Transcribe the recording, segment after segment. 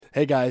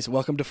Hey guys,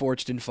 welcome to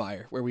Forged in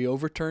Fire, where we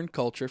overturn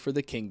culture for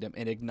the kingdom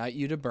and ignite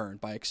you to burn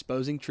by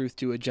exposing truth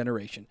to a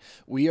generation.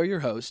 We are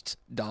your hosts,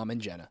 Dom and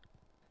Jenna.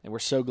 And we're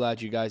so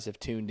glad you guys have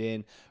tuned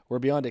in. We're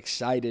beyond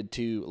excited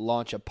to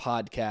launch a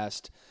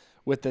podcast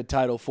with the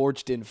title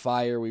Forged in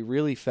Fire. We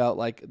really felt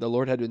like the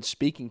Lord had been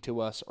speaking to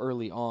us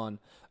early on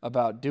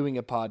about doing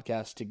a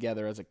podcast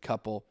together as a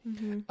couple.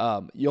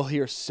 You'll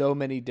hear so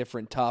many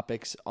different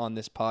topics on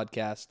this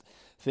podcast,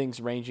 things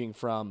ranging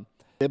from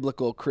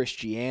biblical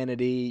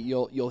Christianity.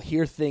 You'll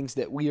hear things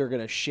that we are going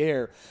to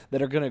share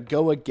that are going to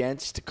go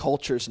against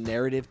culture's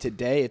narrative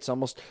today. It's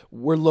almost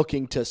we're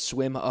looking to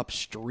swim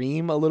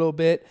upstream a little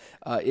bit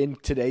in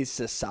today's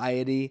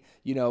society.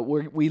 You know,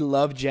 we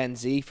love Gen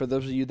Z. For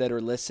those of you that are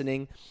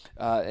listening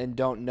and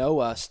don't know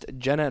us,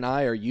 Jenna and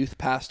I are youth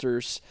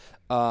pastors.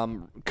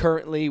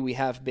 Currently, we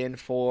have been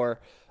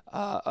for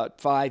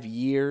 5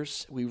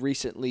 years. We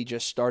recently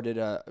just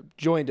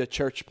joined a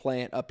church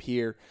plant up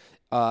here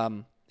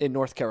in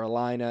North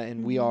Carolina,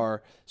 and we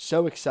are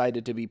so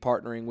excited to be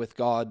partnering with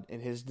God and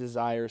his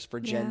desires for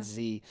Gen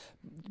Z.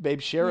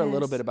 Babe, share a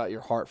little bit about your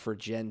heart for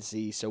Gen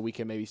Z so we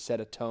can maybe set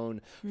a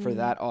tone for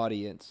that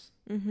audience.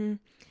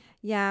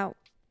 Yeah,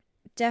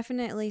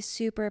 definitely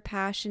super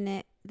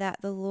passionate that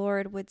the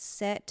Lord would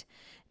set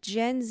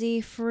Gen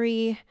Z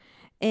free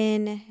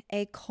in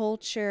a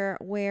culture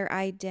where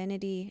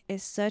identity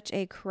is such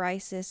a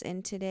crisis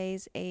in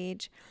today's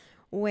age,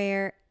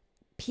 where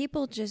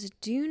people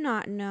just do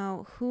not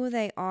know who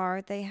they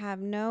are. They have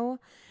no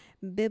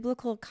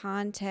biblical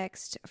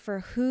context for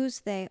whose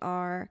they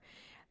are.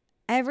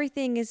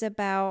 Everything is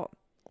about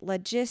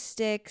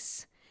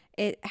logistics.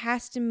 It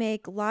has to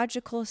make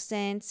logical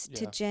sense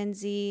to Gen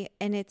Z,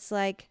 and it's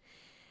like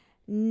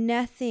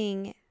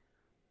nothing.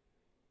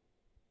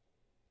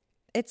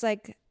 It's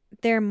like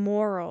their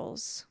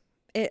morals.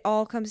 It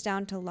all comes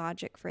down to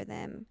logic for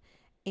them.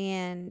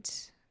 And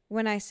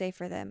when I say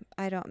for them,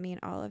 I don't mean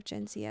all of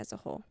Gen Z as a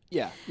whole.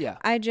 Yeah.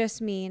 I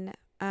just mean,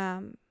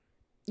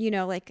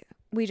 like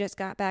we just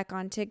got back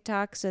on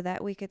TikTok so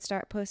that we could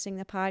start posting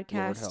the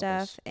podcast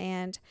stuff.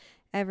 And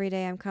every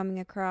day I'm coming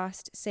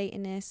across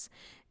Satanists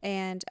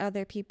and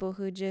other people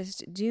who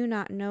just do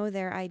not know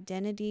their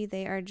identity.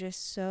 They are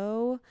just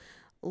so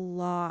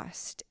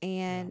lost,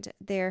 and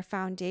their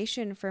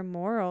foundation for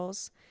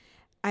morals,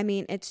 I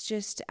mean, it's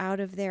just out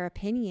of their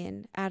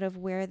opinion, out of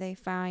where they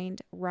find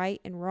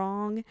right and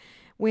wrong,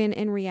 when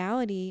in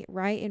reality,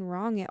 right and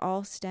wrong, it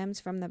all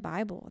stems from the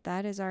Bible.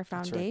 That is our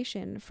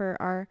foundation for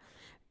our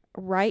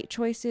right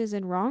choices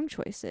and wrong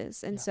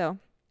choices. And so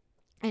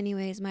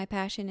anyways, my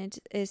passion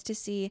is to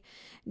see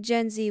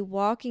Gen Z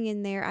walking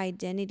in their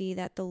identity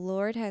that the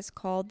Lord has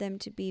called them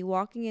to be,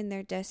 walking in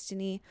their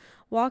destiny,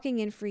 walking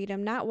in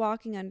freedom, not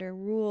walking under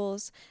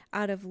rules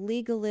out of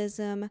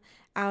legalism,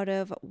 out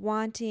of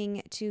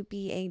wanting to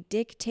be a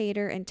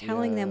dictator and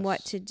telling them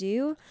what to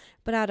do,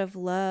 but out of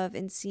love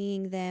and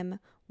seeing them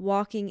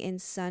walking in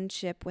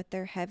sonship with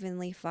their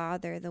Heavenly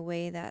Father the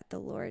way that the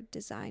Lord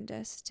designed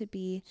us to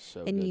be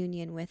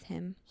union with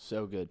Him.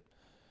 So good.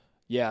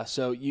 Yeah,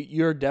 so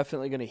you're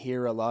definitely going to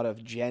hear a lot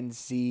of Gen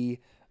Z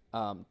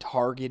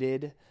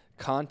targeted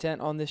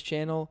content on this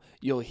channel.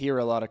 You'll hear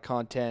a lot of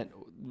content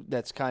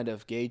that's kind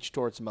of gauged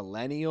towards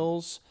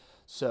millennials.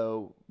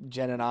 So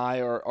Jen and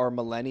I are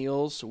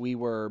millennials. We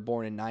were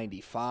born in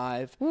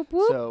 95. Whoop,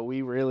 whoop. So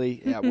we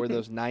really, we're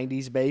those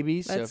 90s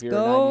babies. So if you're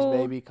go. a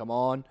 90s baby, come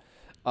on.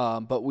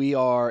 But we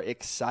are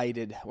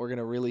excited. We're going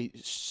to really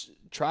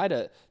try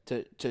to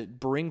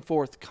bring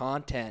forth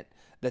content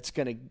that's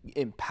going to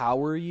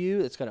empower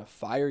you, that's going to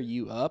fire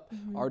you up.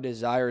 Our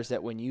desire is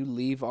that when you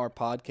leave our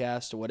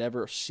podcast, or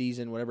whatever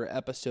season, whatever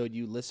episode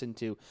you listen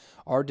to,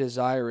 our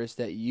desire is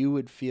that you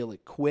would feel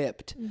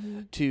equipped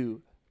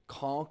to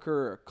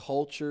conquer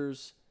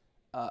culture's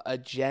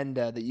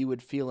agenda, that you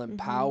would feel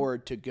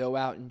empowered to go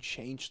out and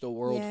change the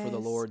world for the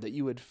Lord, that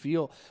you would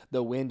feel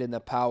the wind and the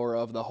power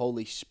of the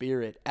Holy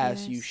Spirit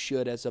as you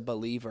should as a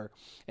believer.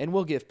 And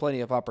we'll give plenty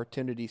of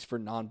opportunities for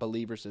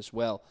non-believers as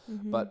well.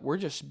 But we're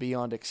just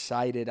beyond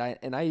excited. I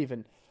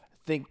even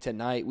think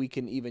tonight we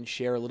can even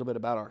share a little bit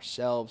about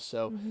ourselves.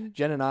 So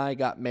Jen and I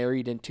got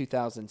married in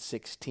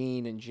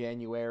 2016 in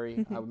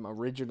January. I'm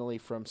originally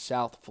from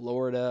South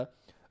Florida.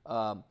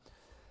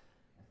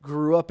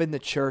 Grew up in the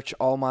church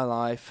all my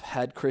life,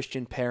 had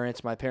Christian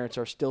parents. My parents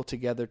are still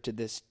together to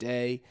this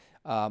day.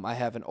 I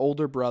have an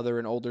older brother,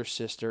 an older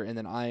sister, and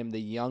then I am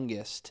the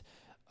youngest.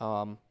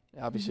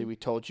 Obviously, we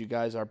told you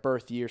guys our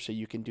birth year, so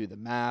you can do the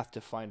math to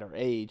find our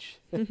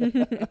age.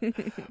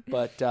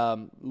 But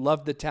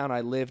loved the town I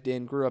lived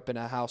in, grew up in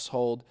a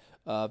household,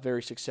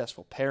 very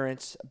successful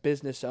parents,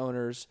 business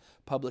owners,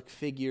 public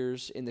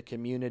figures in the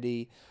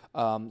community.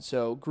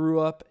 So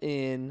grew up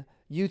in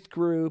youth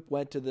group,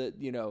 went to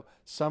the,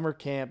 summer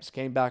camps,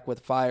 came back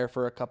with fire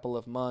for a couple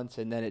of months,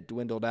 and then it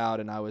dwindled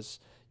out, and I was,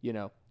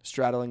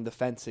 straddling the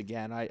fence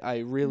again. I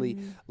really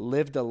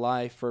lived a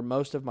life for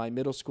most of my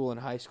middle school and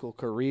high school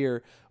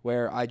career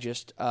where I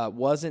just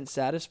wasn't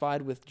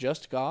satisfied with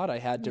just God. I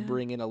had to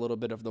bring in a little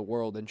bit of the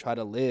world and try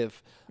to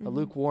live a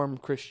lukewarm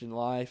Christian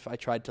life. I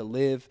tried to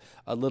live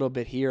a little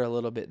bit here, a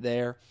little bit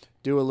there,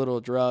 do a little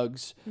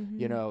drugs,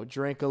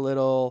 drink a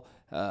little,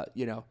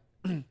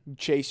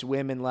 chase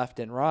women left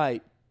and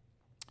right.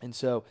 And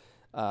so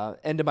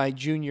end of my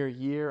junior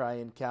year, I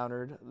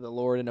encountered the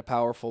Lord in a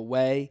powerful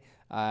way.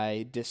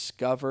 I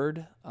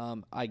discovered,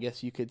 I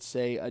guess you could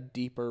say, a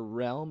deeper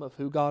realm of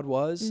who God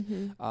was,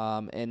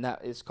 and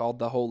that is called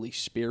the Holy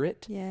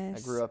Spirit. Yes.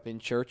 I grew up in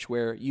church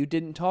where you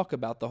didn't talk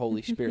about the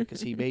Holy Spirit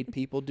because he made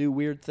people do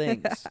weird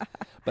things.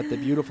 But the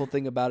beautiful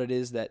thing about it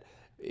is that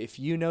if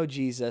you know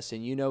Jesus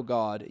and you know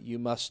God, you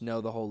must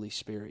know the Holy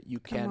Spirit. You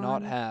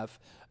cannot have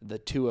the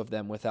two of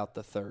them without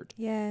the third.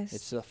 Yes.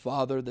 It's the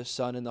Father, the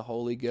Son, and the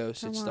Holy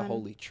Ghost. It's the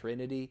Holy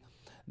Trinity.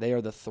 They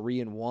are the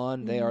 3 in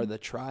 1. They are the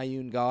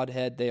triune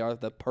Godhead. They are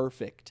the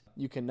perfect.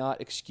 You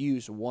cannot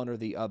excuse one or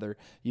the other.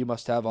 You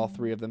must have all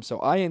 3 of them. So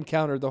I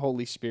encountered the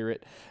Holy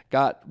Spirit,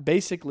 got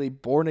basically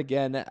born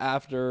again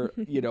after,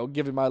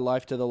 giving my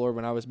life to the Lord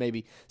when I was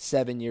maybe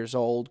 7 years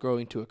old,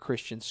 going to a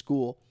Christian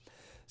school.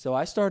 So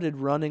I started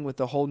running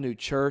with a whole new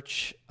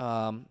church,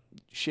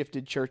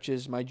 shifted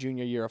churches my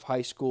junior year of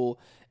high school,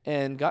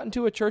 and got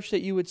into a church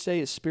that you would say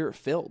is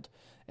Spirit-filled.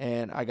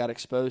 And I got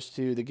exposed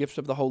to the gifts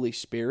of the Holy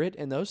Spirit,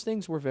 and those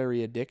things were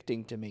very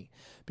addicting to me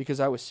because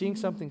I was seeing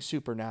something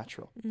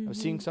supernatural. I was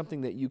seeing something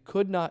that you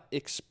could not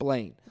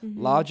explain.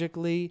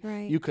 Logically,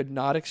 you could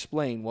not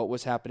explain what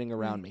was happening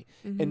around me.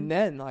 And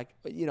then,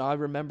 I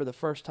remember the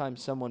first time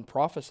someone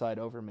prophesied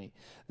over me.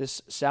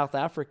 This South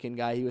African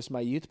guy, he was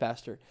my youth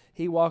pastor.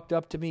 He walked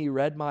up to me,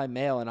 read my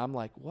mail, and I'm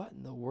like, what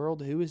in the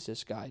world? Who is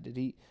this guy?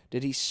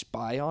 Did he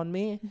spy on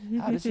me?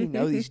 How does he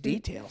know these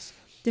details?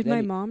 Did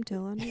my mom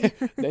tell on me?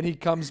 Then he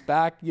comes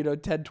back,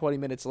 10, 20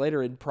 minutes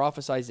later and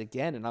prophesies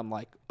again. And I'm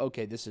like,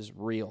 okay, this is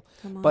real.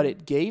 But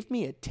it gave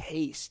me a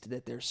taste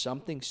that there's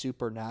something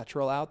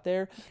supernatural out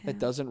there that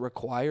doesn't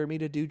require me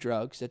to do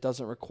drugs, that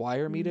doesn't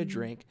require me to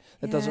drink,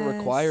 that doesn't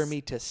require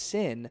me to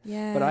sin.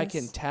 But I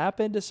can tap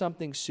into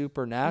something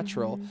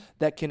supernatural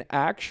that can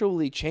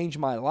actually change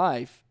my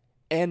life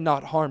and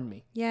not harm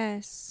me.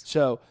 Yes.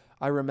 So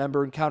I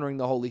remember encountering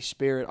the Holy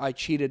Spirit. I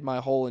cheated my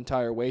whole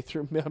entire way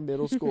through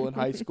middle school and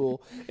high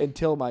school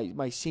until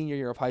my senior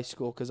year of high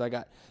school because I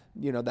got,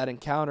 that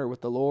encounter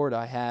with the Lord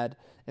I had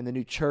in the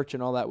new church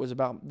and all that was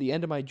about the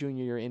end of my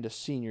junior year into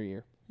senior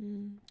year.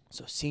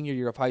 So senior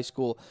year of high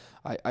school,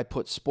 I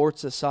put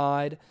sports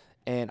aside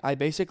and I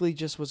basically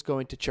just was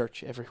going to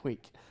church every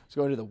week. I was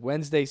going to the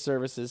Wednesday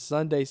services,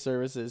 Sunday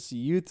services,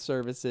 youth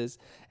services,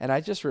 and I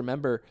just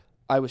remember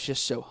I was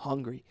just so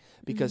hungry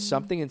because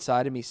something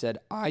inside of me said,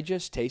 I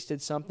just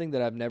tasted something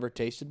that I've never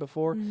tasted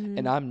before,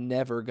 and I'm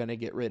never going to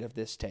get rid of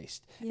this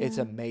taste. Yeah. It's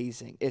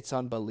amazing. It's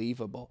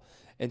unbelievable.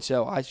 And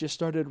so I just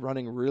started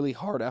running really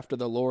hard after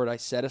the Lord. I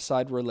set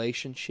aside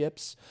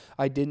relationships.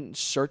 I didn't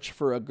search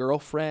for a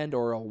girlfriend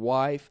or a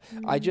wife.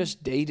 I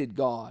just dated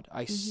God.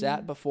 I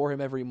sat before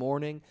him every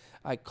morning.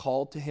 I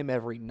called to him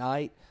every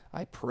night.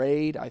 I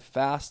prayed, I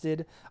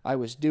fasted, I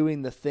was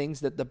doing the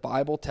things that the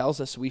Bible tells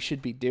us we should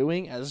be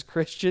doing as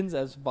Christians,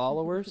 as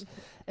followers.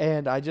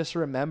 And I just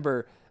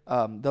remember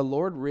the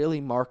Lord really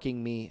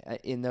marking me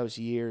in those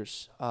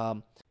years.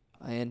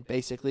 And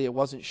basically it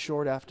wasn't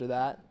short after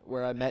that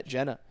where I met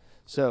Jenna.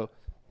 So,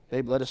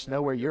 babe, let us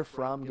know where you're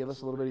from, give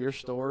us a little bit of your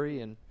story,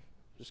 and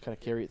just kind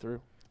of carry it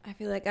through. I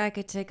feel like I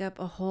could take up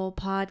a whole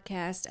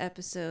podcast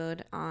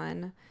episode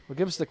on... Well,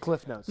 give us the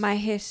Cliff Notes. My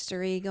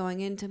history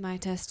going into my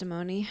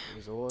testimony.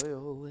 There's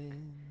oil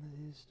in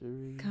the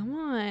history. Come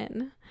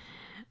on.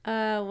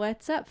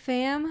 What's up,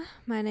 fam?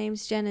 My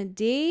name's Jenna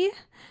D.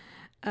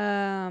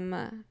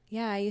 I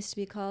used to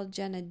be called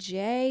Jenna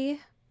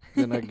J.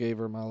 Then I gave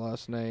her my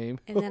last name.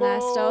 And then I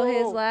stole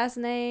his last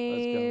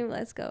name.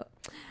 Let's go.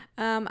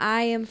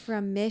 I am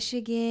from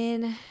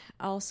Michigan,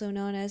 also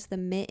known as the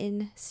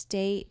Mitten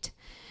State.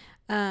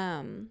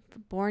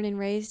 Born and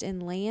raised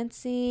in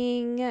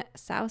Lansing,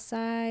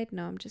 Southside.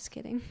 No, I'm just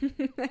kidding.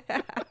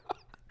 I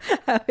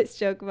always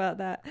joke about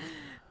that.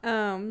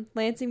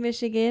 Lansing,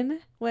 Michigan.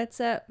 What's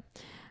up,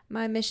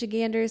 my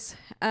Michiganders?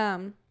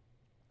 I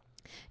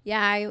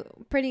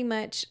pretty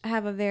much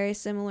have a very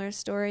similar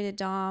story to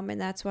Dom,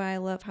 and that's why I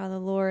love how the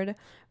Lord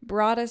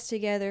brought us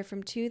together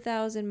from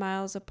 2,000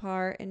 miles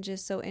apart and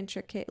just so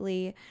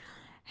intricately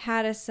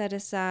had us set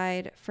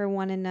aside for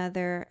one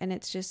another. And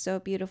it's just so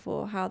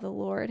beautiful how the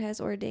Lord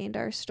has ordained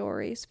our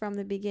stories from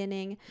the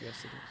beginning. Yes,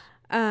 it is.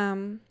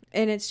 And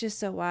it's just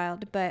so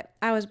wild. But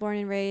I was born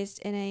and raised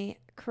in a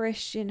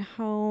Christian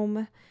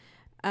home.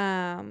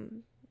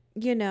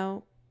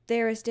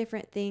 There is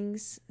different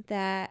things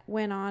that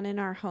went on in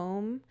our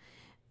home,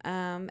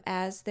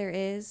 as there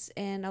is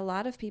in a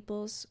lot of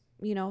people's,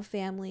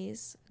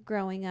 families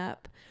growing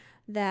up,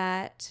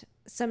 that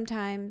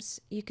sometimes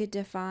you could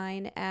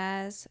define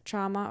as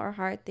trauma or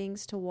hard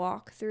things to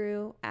walk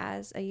through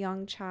as a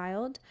young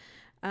child.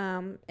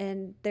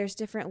 And there's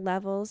different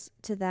levels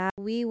to that.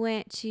 We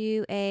went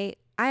to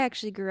I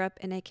actually grew up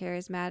in a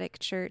charismatic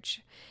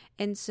church.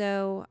 And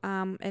so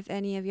if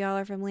any of y'all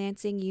are from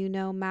Lansing, you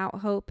know Mount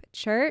Hope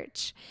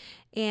Church.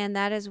 And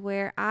that is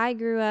where I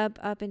grew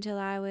up until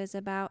I was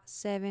about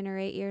 7 or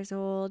 8 years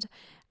old.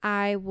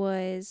 I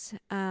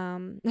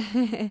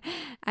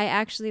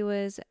actually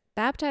was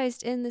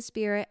baptized in the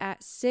Spirit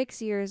at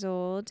 6 years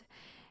old.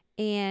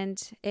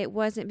 And it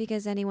wasn't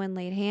because anyone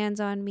laid hands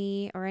on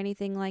me or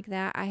anything like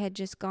that. I had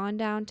just gone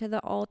down to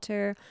the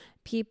altar.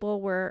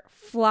 People were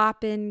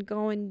flopping,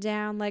 going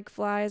down like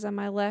flies on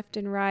my left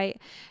and right.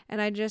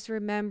 And I just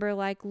remember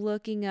like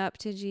looking up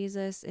to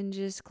Jesus and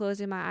just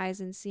closing my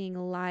eyes and seeing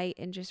light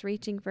and just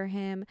reaching for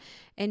him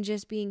and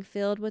just being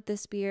filled with the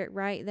Spirit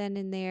right then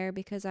and there,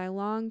 because I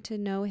longed to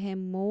know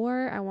him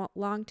more. I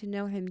longed to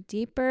know him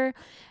deeper.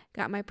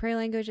 Got my prayer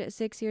language at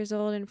 6 years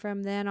old, and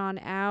from then on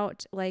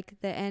out, like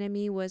the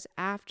enemy was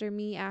after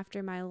me,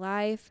 after my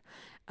life.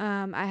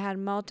 I had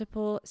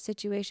multiple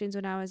situations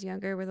when I was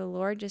younger where the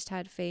Lord just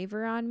had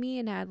favor on me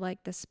and had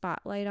like the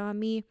spotlight on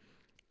me.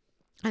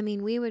 I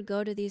mean, we would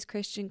go to these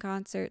Christian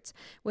concerts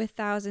with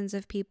thousands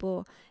of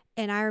people.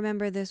 And I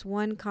remember this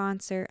one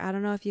concert, I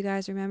don't know if you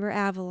guys remember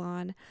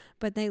Avalon,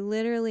 but they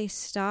literally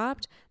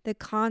stopped the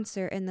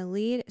concert and the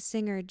lead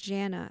singer,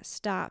 Jana,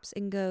 stops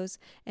and goes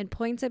and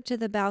points up to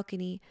the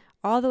balcony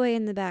all the way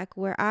in the back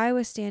where I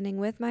was standing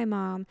with my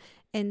mom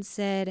and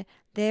said,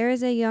 "There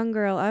is a young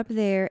girl up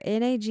there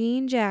in a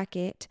jean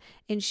jacket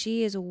and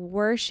she is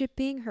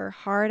worshiping her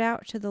heart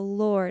out to the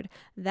Lord.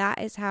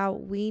 That is how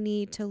we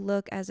need to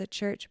look as a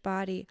church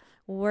body,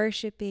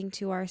 worshiping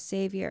to our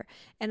Savior."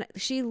 And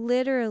she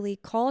literally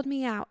called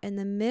me out in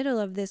the middle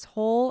of this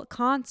whole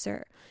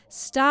concert,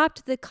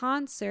 stopped the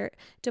concert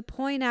to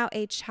point out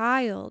a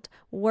child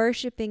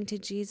worshiping to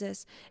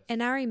Jesus.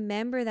 And I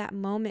remember that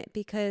moment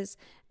because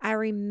I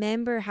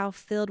remember how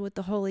filled with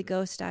the Holy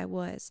Ghost I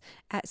was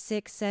at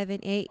 6, 7,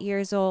 8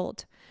 years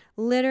old.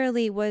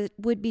 Literally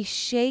would be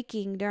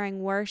shaking during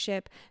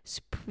worship,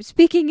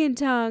 speaking in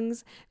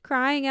tongues,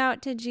 crying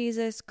out to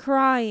Jesus,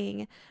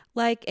 crying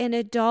like an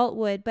adult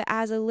would, but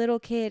as a little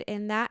kid.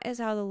 And that is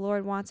how the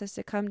Lord wants us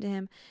to come to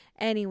him.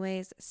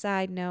 Anyways,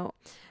 side note.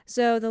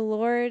 So the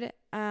Lord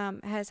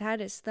has had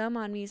his thumb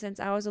on me since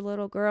I was a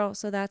little girl.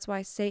 So that's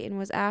why Satan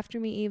was after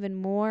me even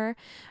more.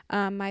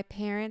 My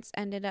parents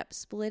ended up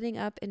splitting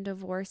up and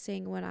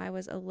divorcing when I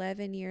was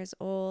 11 years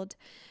old.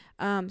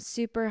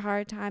 Super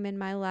hard time in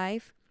my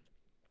life.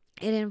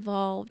 It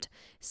involved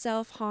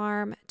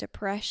self-harm,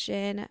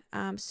 depression,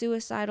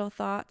 suicidal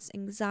thoughts,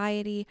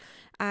 anxiety.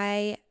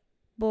 I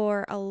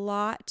bore a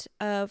lot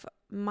of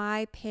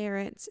my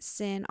parents'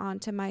 sin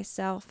onto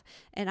myself,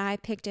 and I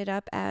picked it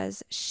up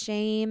as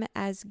shame,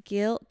 as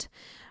guilt,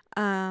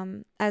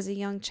 as a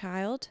young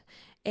child.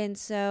 And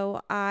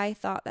so I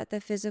thought that the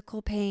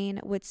physical pain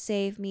would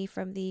save me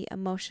from the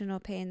emotional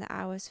pain that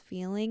I was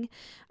feeling.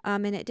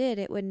 And it did.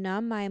 It would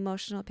numb my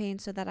emotional pain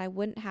so that I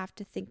wouldn't have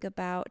to think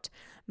about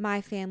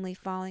my family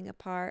falling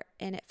apart.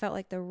 And it felt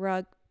like the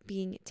rug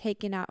being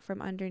taken out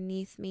from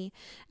underneath me.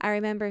 I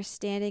remember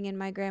standing in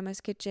my grandma's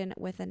kitchen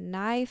with a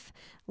knife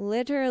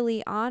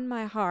literally on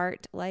my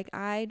heart, like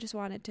I just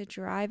wanted to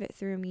drive it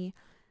through me.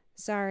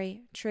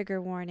 Sorry,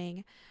 trigger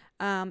warning.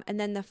 And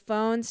then the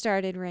phone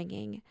started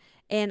ringing,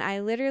 and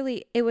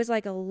it was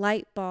like a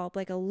light bulb,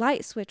 like a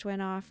light switch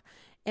went off,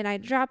 and I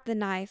dropped the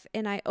knife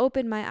and I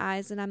opened my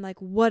eyes and I'm like,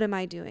 what am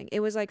I doing? It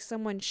was like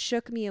someone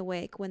shook me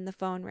awake when the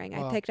phone rang.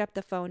 Wow. I picked up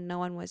the phone. No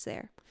one was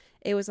there.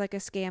 It was like a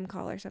scam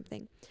call or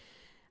something.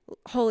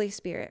 Holy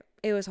Spirit.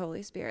 It was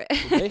Holy Spirit.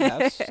 Did they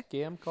have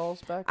scam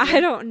calls back then? I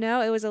don't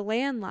know. It was a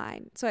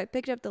landline. So I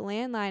picked up the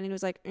landline and it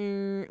was like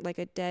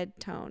a dead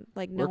tone.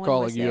 Like no one was there. We're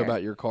calling you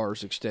about your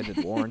car's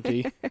extended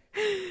warranty.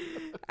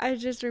 I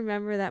just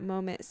remember that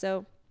moment.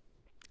 So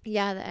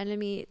yeah, the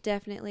enemy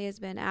definitely has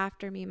been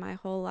after me my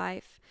whole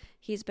life.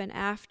 He's been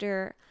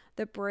after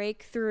the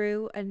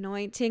breakthrough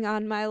anointing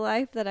on my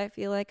life that I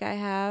feel like I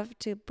have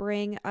to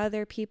bring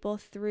other people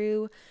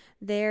through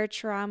their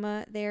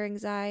trauma, their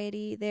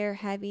anxiety, their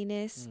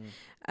heaviness.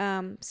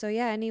 So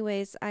yeah,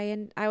 anyways,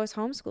 I was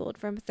homeschooled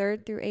from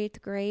 3rd through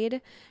 8th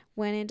grade,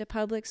 went into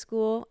public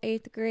school,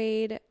 8th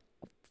grade,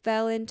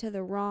 fell into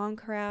the wrong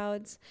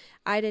crowds.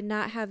 I did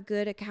not have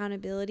good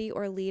accountability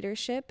or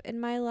leadership in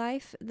my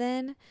life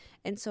then,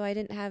 and so I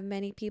didn't have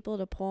many people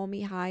to pull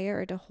me higher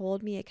or to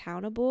hold me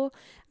accountable.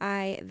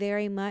 I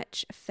very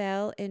much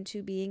fell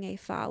into being a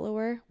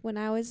follower when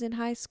I was in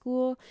high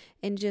school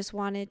and just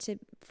wanted to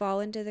fall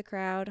into the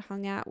crowd,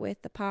 hung out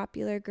with the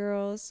popular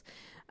girls,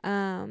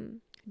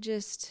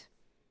 just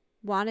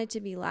wanted to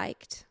be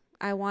liked.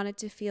 I wanted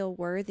to feel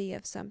worthy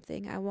of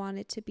something. I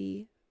wanted to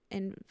be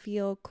and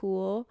feel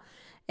cool,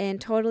 and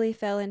totally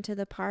fell into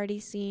the party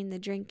scene, the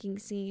drinking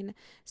scene,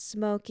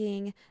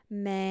 smoking,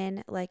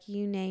 men, like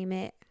you name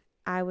it.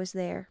 I was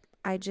there.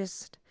 I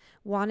just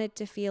wanted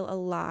to feel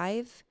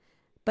alive,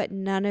 but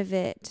none of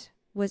it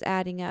was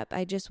adding up.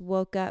 I just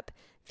woke up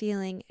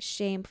feeling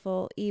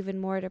shameful, even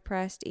more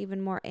depressed,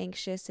 even more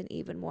anxious, and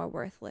even more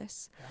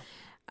worthless.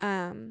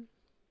 Yeah.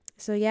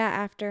 So yeah,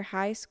 after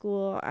high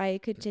school,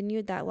 I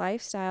continued that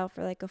lifestyle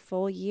for like a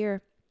full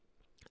year.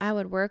 I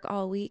would work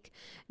all week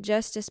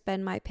just to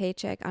spend my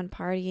paycheck on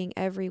partying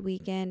every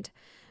weekend.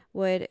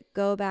 Would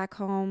go back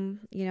home,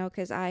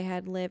 because I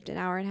had lived an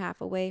hour and a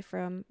half away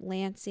from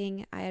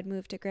Lansing. I had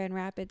moved to Grand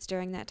Rapids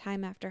during that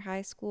time after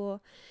high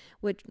school.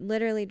 Would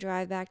literally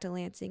drive back to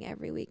Lansing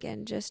every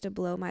weekend just to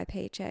blow my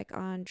paycheck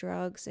on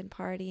drugs and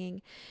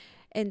partying.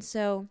 And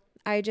so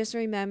I just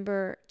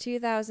remember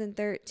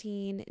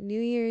 2013, New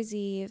Year's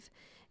Eve,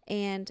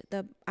 and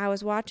I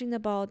was watching the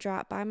ball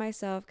drop by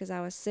myself because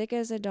I was sick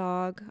as a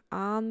dog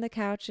on the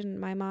couch in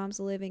my mom's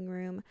living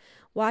room,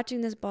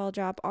 watching this ball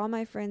drop. All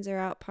my friends are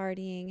out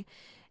partying,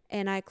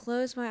 and I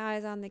closed my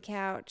eyes on the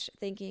couch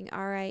thinking,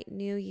 all right,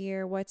 new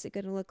year, what's it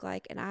going to look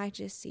like? And I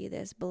just see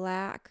this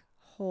black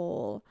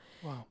hole.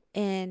 Wow.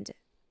 And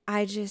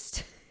I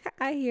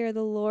hear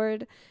the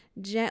Lord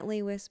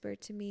gently whisper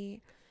to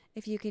me,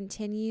 if you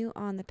continue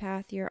on the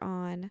path you're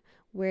on,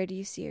 where do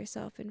you see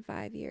yourself in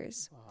 5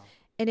 years? Wow.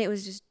 And it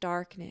was just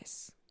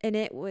darkness. And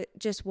it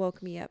just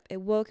woke me up. It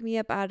woke me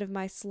up out of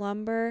my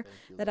slumber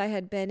that I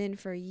had been in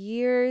for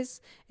years.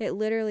 It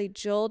literally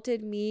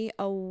jolted me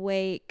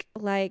awake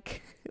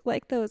like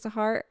those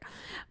heart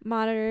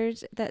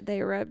monitors that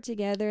they rub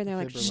together. And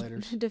they're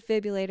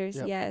defibrillators.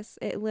 Yep. Yes.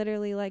 It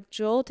literally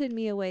jolted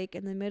me awake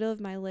in the middle of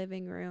my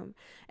living room,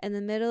 in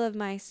the middle of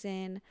my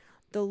sin.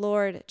 The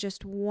Lord,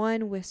 just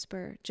one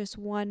whisper, just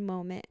one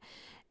moment.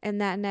 And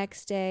that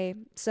next day,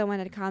 someone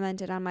had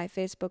commented on my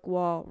Facebook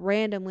wall,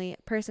 randomly,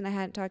 a person I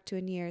hadn't talked to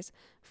in years,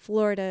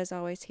 Florida is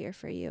always here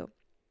for you.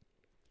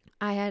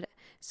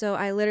 So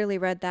I literally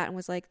read that and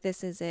was like,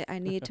 this is it. I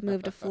need to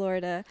move to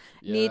Florida.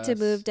 Yes. Need to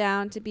move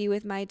down to be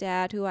with my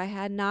dad, who I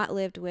had not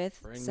lived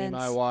with since. Bring me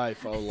my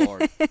wife, oh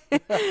Lord.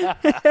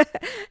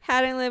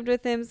 Hadn't lived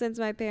with him since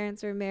my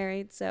parents were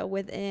married. So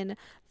within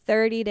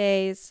 30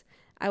 days,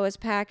 I was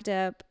packed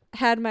up.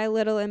 Had my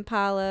little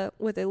Impala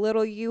with a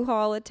little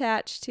U-Haul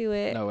attached to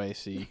it. No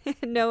AC.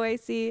 No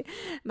AC.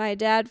 My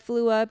dad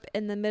flew up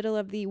in the middle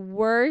of the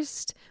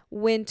worst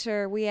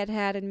winter we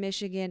had in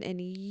Michigan in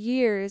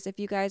years. If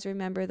you guys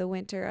remember the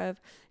winter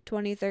of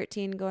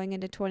 2013 going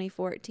into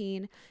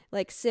 2014,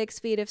 6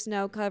 feet of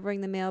snow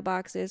covering the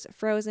mailboxes,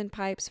 frozen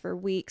pipes for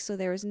weeks. So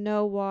there was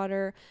no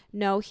water,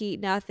 no heat,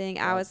 nothing.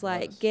 I was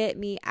like, get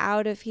me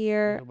out of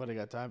here. Nobody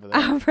got time for that.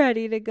 I'm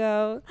ready to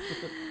go.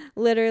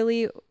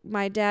 Literally,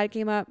 my dad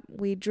came up.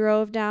 We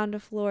drove down to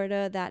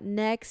Florida. That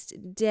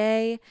next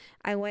day,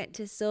 I went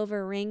to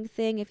Silver Ring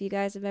Thing. If you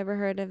guys have ever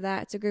heard of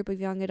that, it's a group of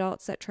young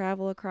adults that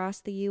travel across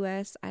the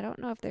U.S. I don't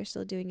know if they're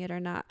still doing it or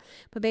not.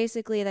 But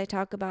basically, they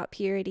talk about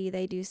purity.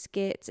 They do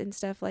skits and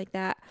stuff like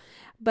that.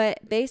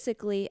 But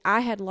basically,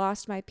 I had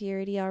lost my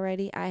purity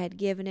already. I had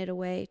given it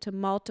away to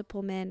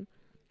multiple men.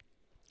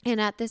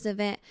 And at this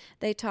event,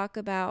 they talk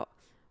about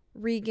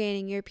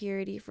regaining your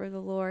purity for the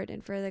Lord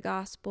and for the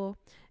gospel.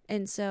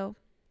 And so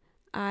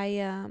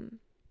I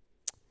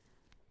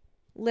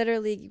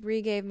literally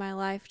regave my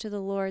life to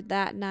the Lord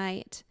that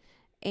night.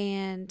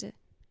 And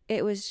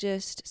it was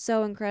just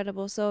so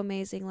incredible, so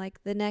amazing.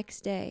 The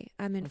next day,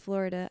 I'm in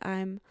Florida.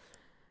 I'm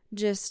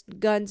just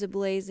guns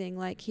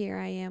a-blazing, here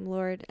I am,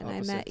 Lord. And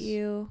Opposites. I met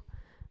you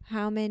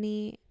how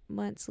many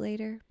months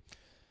later?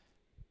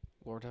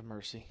 Lord have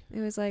mercy.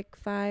 It was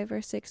 5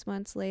 or 6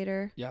 months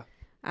later. Yeah.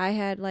 I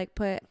had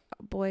put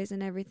boys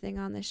and everything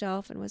on the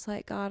shelf and was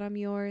like, God, I'm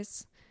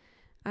yours.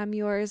 I'm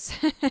yours.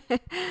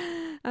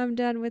 I'm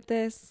done with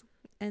this.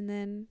 And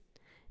then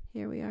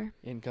here we are.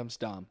 In comes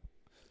Dom.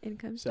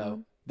 Dom.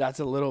 So that's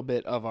a little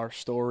bit of our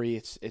story.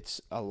 It's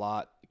a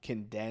lot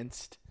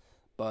condensed,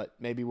 but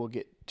maybe we'll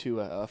get to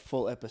a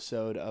full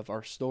episode of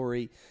our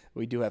story.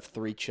 We do have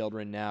 3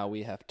 children now.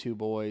 We have 2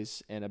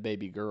 boys and a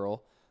baby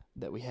girl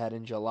that we had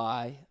in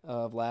July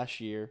of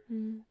last year.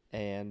 Mm-hmm.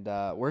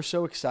 And we're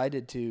so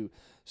excited to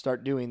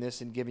start doing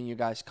this and giving you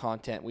guys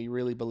content. We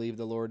really believe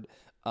the Lord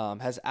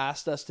has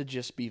asked us to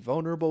just be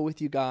vulnerable with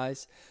you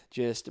guys,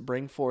 just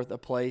bring forth a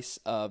place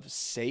of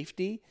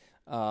safety,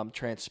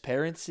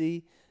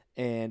 transparency,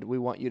 and we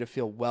want you to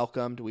feel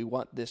welcomed. We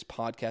want this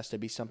podcast to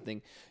be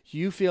something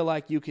you feel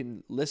like you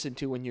can listen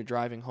to when you're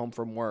driving home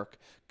from work,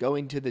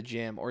 going to the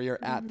gym, or you're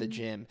at the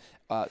gym.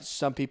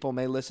 Some people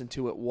may listen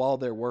to it while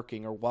they're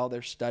working or while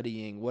they're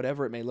studying,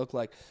 whatever it may look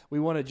like. We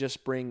want to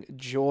just bring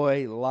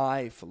joy,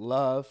 life,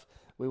 love.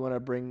 We want to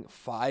bring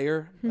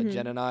fire.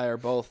 Jen and I are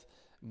both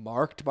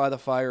marked by the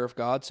fire of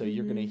God, so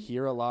you're going to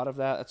hear a lot of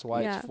that. That's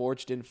why it's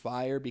forged in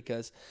fire,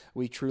 because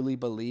we truly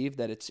believe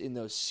that it's in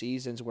those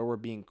seasons where we're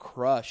being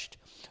crushed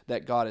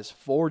that God is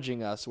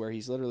forging us, where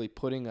he's literally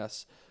putting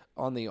us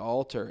on the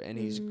altar and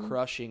he's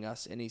crushing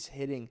us and he's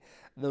hitting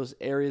those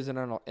areas in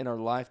our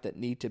life that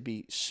need to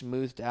be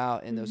smoothed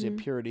out and those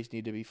impurities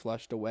need to be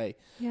flushed away.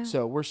 Yeah.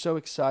 So we're so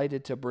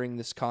excited to bring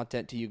this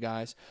content to you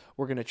guys.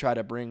 We're going to try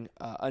to bring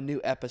a new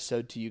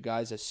episode to you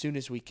guys as soon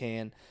as we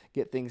can,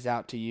 get things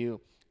out to you.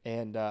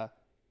 And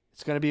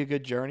it's going to be a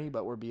good journey,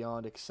 but we're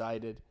beyond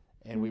excited,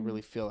 and we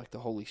really feel like the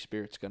Holy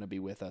Spirit's going to be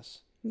with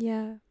us.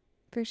 Yeah,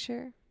 for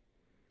sure.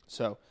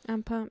 So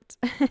I'm pumped.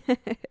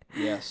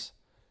 Yes.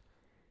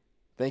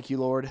 Thank you,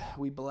 Lord.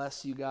 We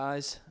bless you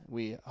guys.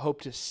 We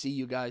hope to see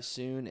you guys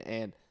soon,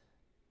 and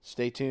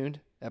stay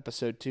tuned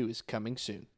Episode 2 is coming soon.